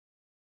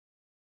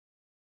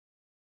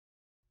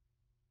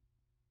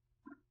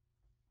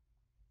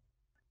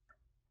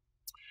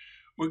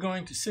We're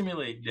going to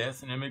simulate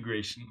death and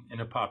immigration in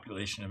a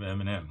population of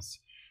M&Ms.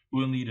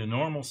 We'll need a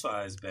normal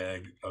size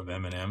bag of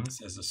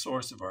M&Ms as a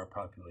source of our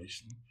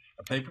population,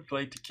 a paper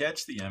plate to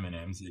catch the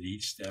M&Ms at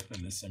each step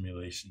in the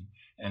simulation,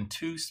 and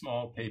 2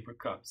 small paper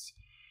cups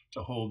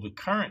to hold the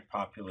current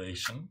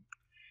population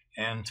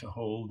and to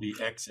hold the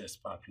excess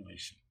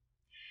population.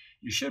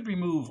 You should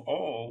remove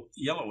all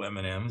yellow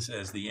M&Ms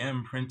as the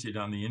M printed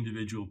on the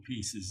individual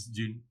pieces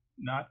do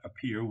not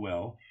appear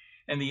well,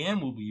 and the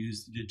M will be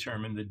used to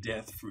determine the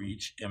death for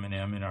each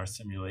M&M in our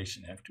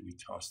simulation after we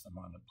toss them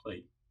on the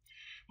plate.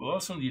 We'll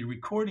also need a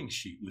recording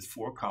sheet with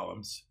 4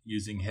 columns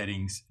using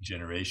headings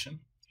generation,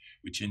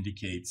 which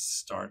indicates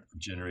start of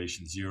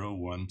generation 0,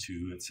 1,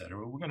 2,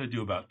 etc. We're going to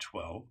do about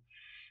 12.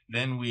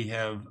 Then we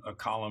have a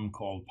column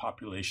called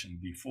population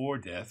before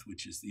death,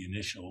 which is the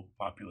initial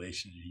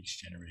population at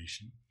each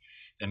generation.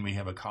 Then we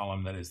have a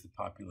column that is the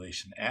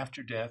population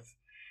after death,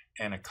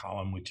 and a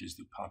column which is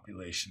the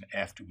population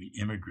after we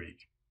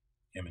immigrate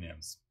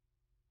M&Ms.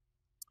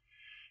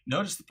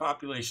 Notice the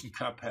population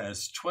cup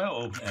has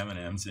 12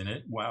 M&Ms in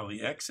it, while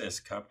the excess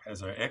cup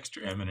has our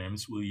extra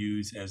M&Ms we'll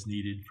use as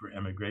needed for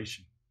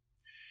emigration.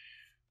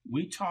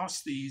 We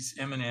toss these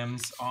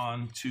M&Ms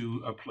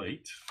onto a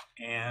plate,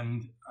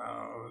 and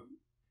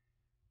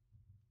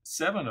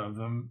 7 of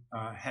them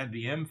had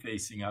the M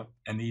facing up,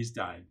 and these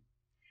died.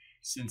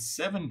 Since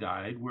 7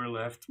 died, we're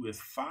left with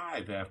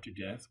 5 after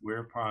death,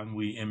 whereupon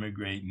we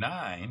immigrate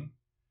 9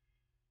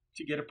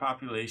 to get a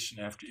population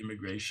after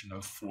immigration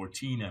of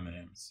 14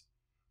 M&Ms.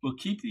 We'll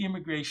keep the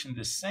immigration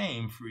the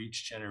same for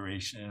each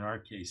generation, in our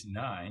case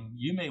 9.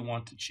 You may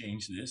want to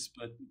change this,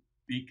 but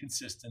be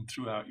consistent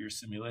throughout your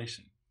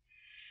simulation.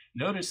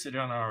 Notice that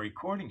on our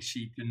recording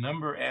sheet, the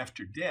number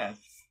after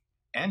death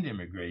and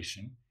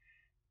immigration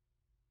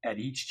at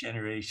each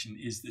generation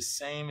is the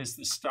same as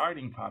the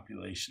starting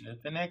population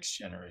at the next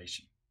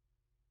generation.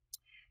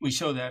 We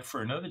show that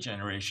for another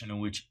generation in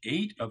which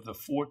 8 of the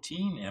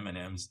 14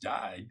 M&Ms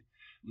died,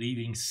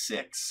 leaving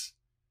 6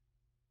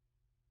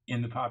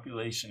 in the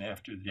population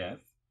after death,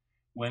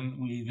 when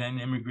we then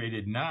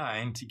immigrated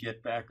 9 to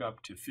get back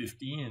up to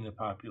 15 in the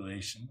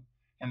population,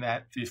 and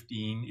that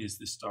 15 is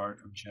the start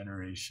of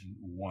generation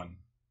 1.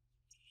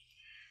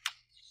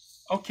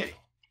 Okay,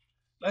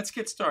 let's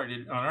get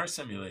started on our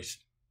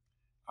simulation.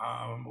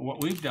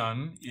 What we've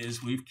done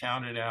is we've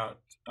counted out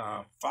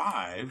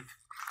 5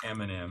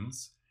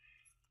 M&Ms,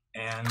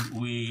 and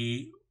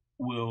we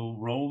will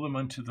roll them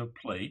onto the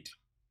plate,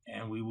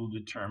 and we will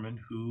determine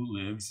who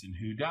lives and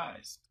who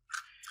dies.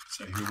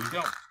 So here we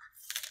go.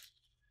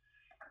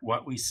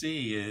 What we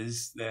see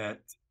is that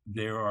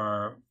there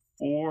are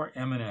 4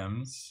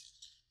 M&Ms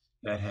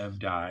that have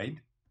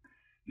died.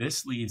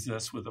 This leaves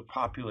us with a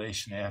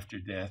population after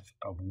death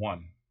of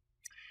 1.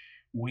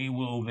 We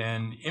will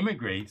then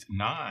immigrate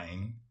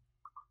 9.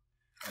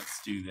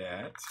 Let's do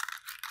that.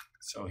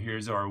 So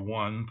here's our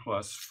 1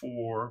 plus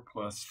 4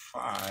 plus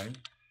 5.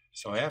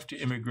 So after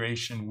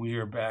immigration, we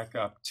are back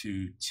up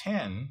to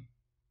 10.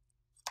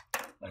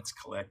 Let's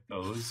collect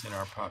those in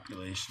our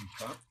population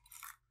cup.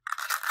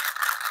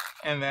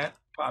 And that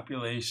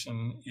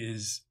population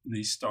is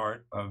the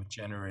start of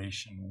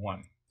generation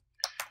 1.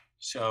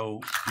 So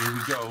here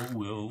we go.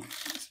 We'll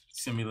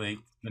simulate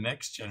the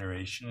next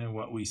generation, and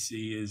what we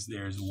see is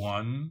there's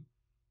 1,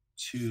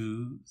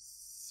 2,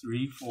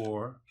 3,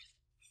 4,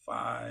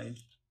 5,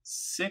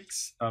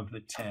 6 of the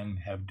 10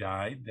 have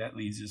died. That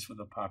leaves us with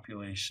a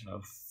population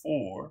of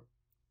 4.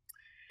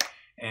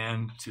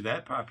 And to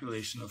that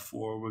population of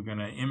 4, we're going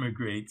to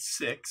immigrate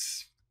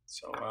 6.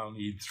 So I'll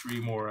need 3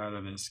 more out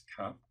of this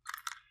cup.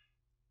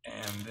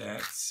 And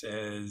that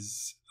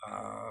says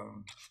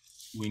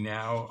we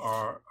now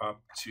are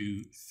up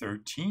to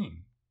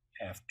 13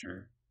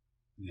 after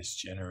this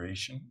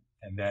generation,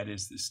 and that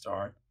is the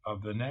start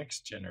of the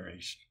next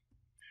generation.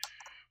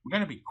 We're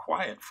going to be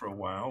quiet for a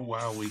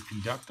while we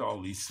conduct all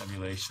these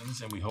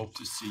simulations, and we hope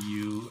to see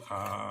you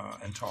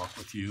and talk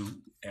with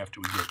you after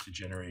we get to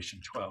generation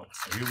 12.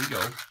 So here we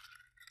go.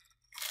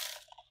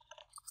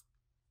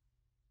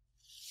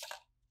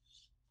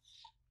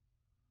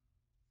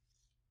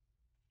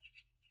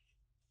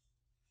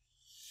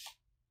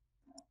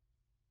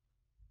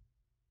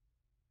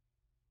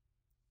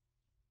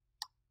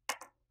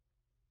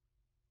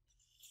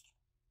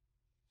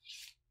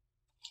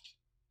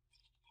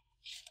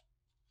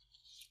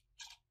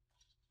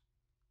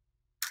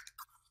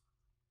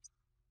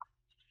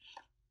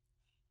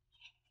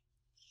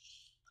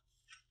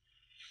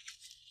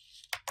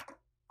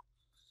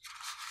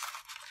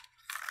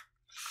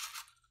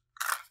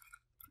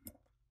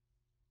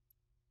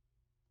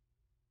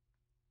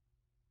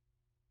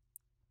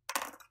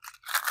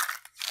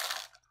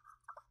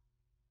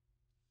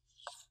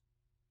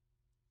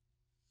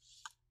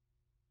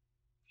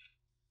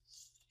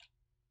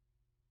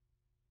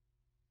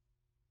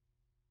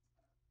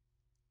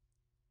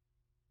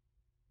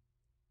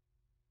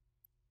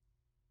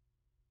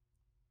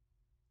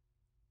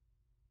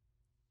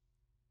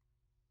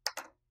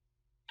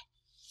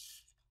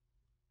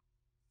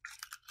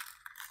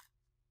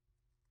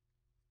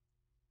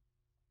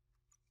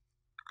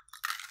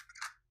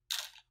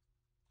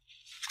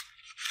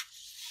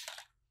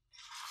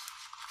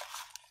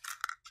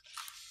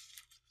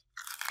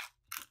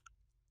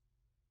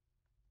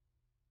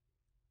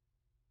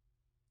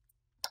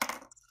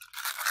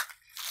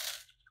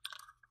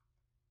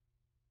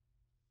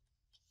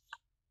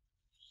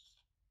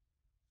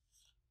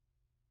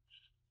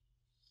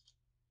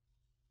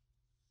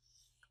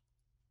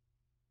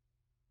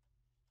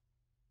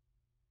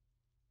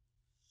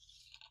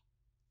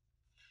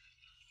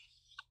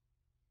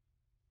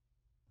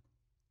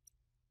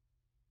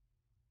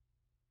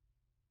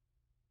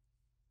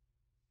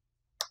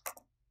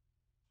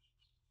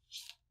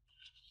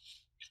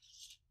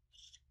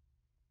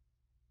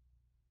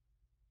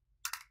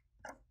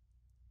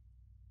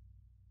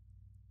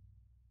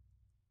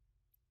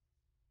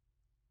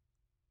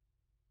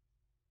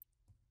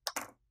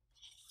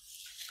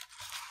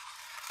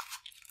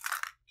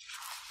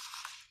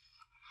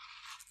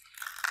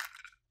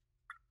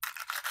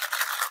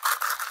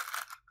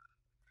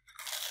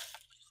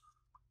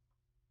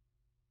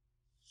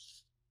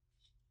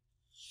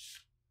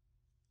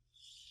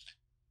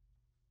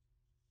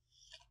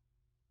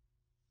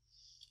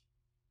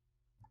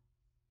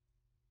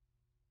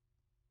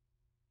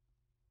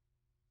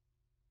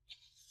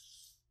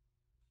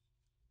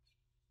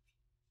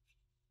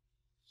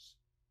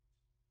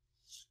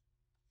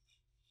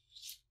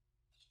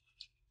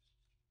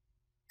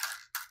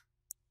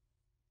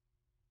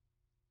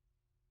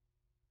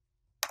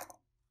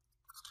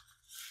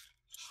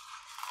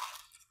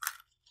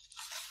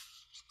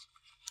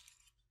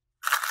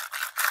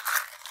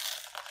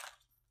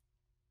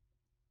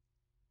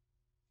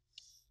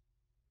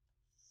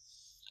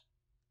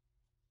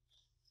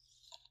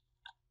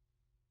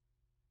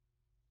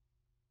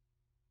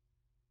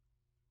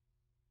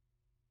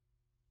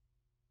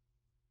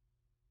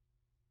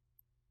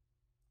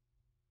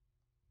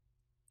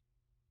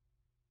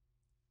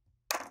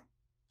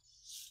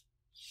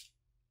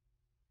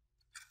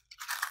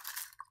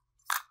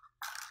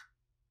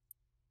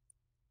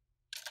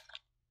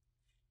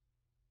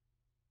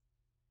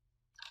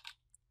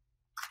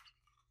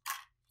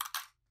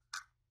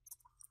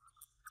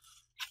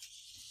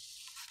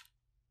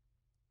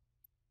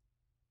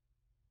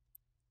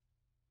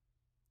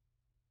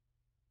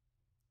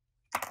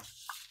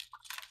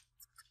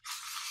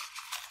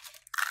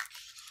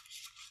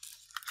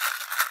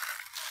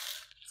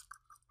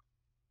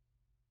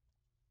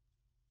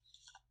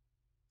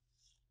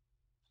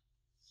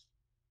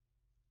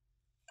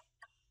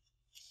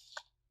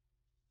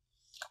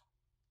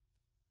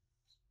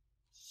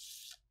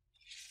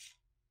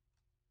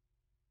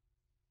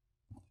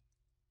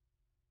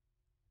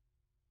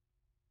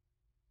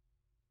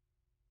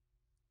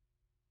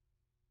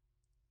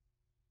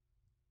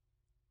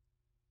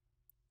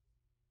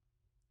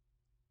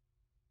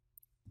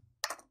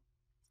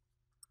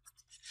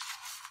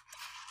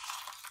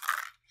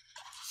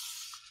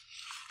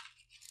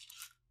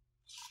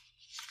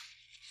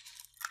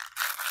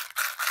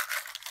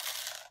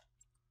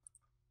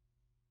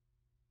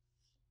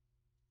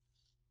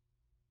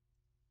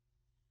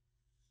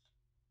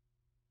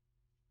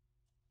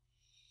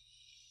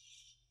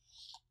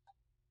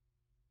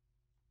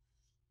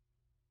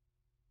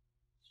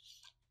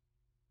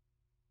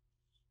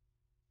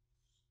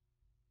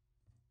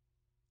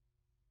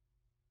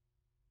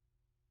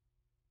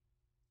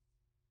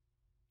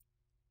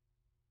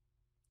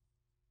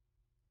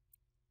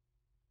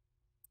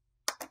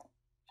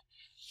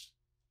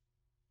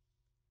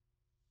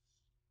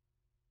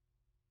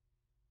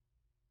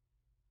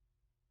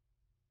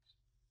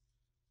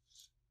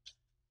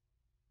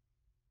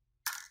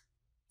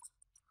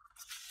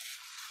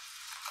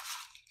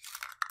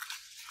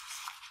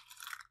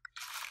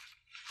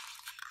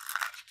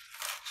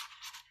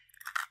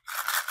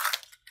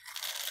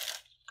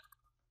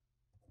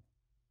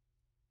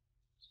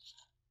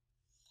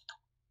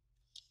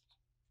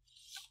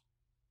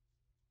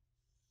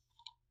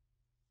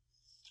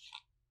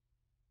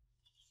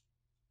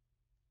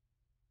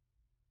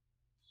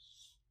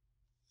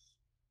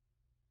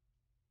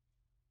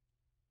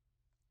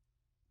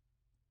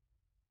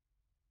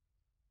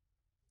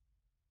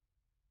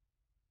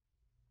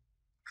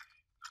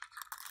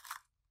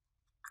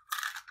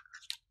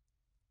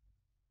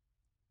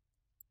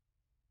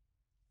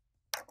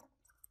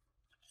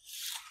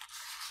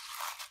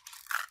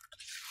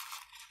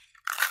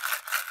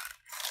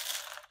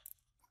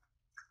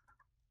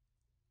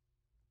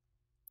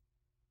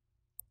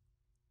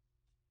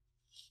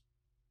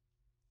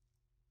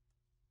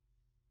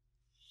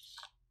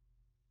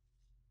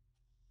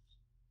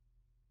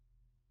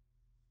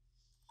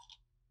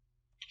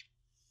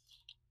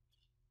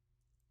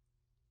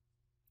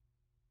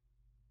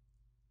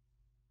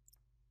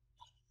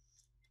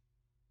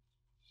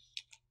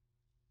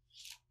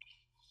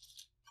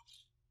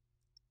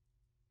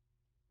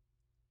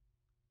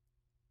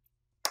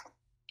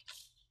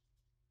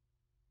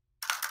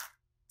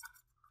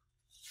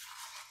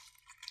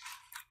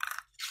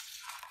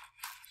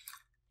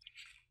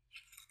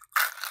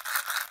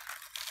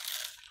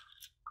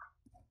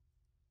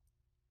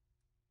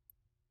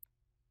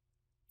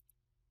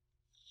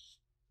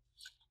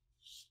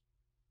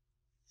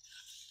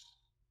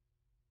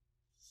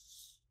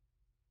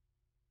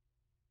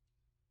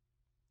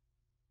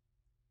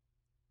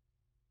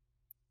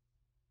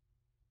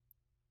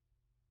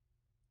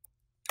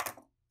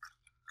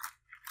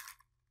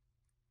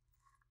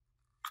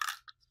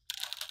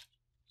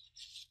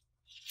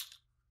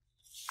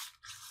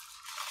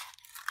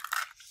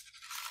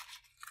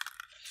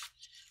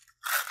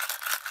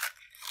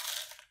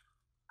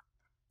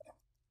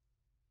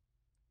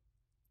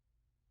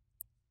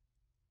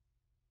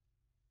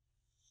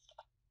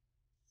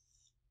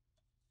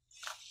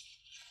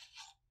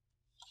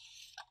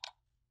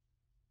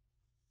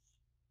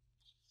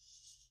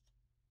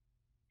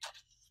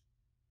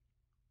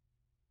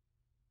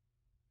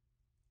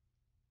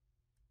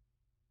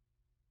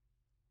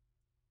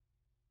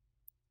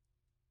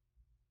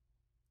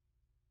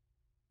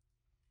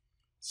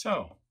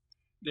 So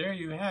there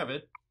you have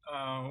it.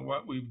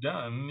 What we've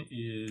done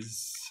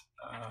is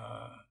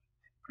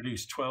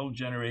produce 12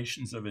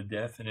 generations of a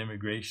death and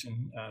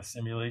immigration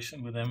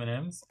simulation with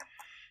M&Ms.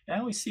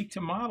 Now we seek to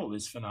model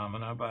this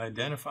phenomena by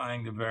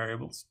identifying the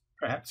variables,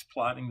 perhaps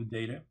plotting the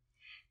data,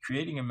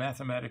 creating a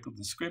mathematical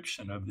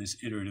description of this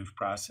iterative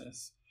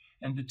process,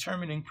 and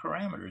determining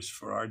parameters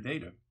for our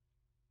data.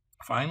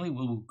 Finally,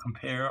 we'll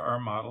compare our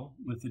model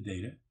with the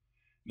data,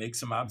 make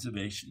some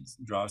observations,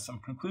 and draw some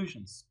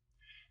conclusions.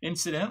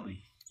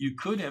 Incidentally, you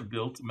could have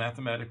built a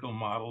mathematical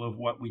model of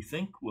what we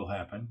think will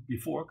happen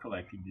before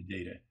collecting the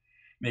data,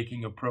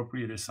 making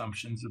appropriate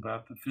assumptions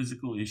about the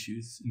physical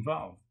issues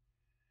involved.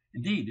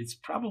 Indeed, it's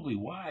probably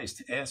wise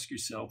to ask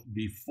yourself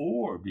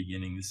before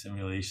beginning the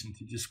simulation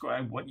to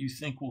describe what you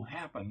think will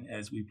happen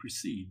as we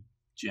proceed,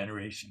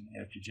 generation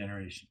after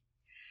generation.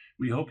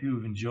 We hope you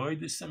have enjoyed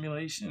this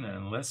simulation, and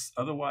unless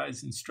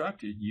otherwise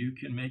instructed, you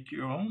can make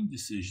your own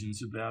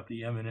decisions about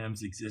the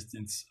M&M's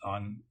existence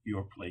on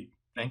your plate.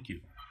 Thank you.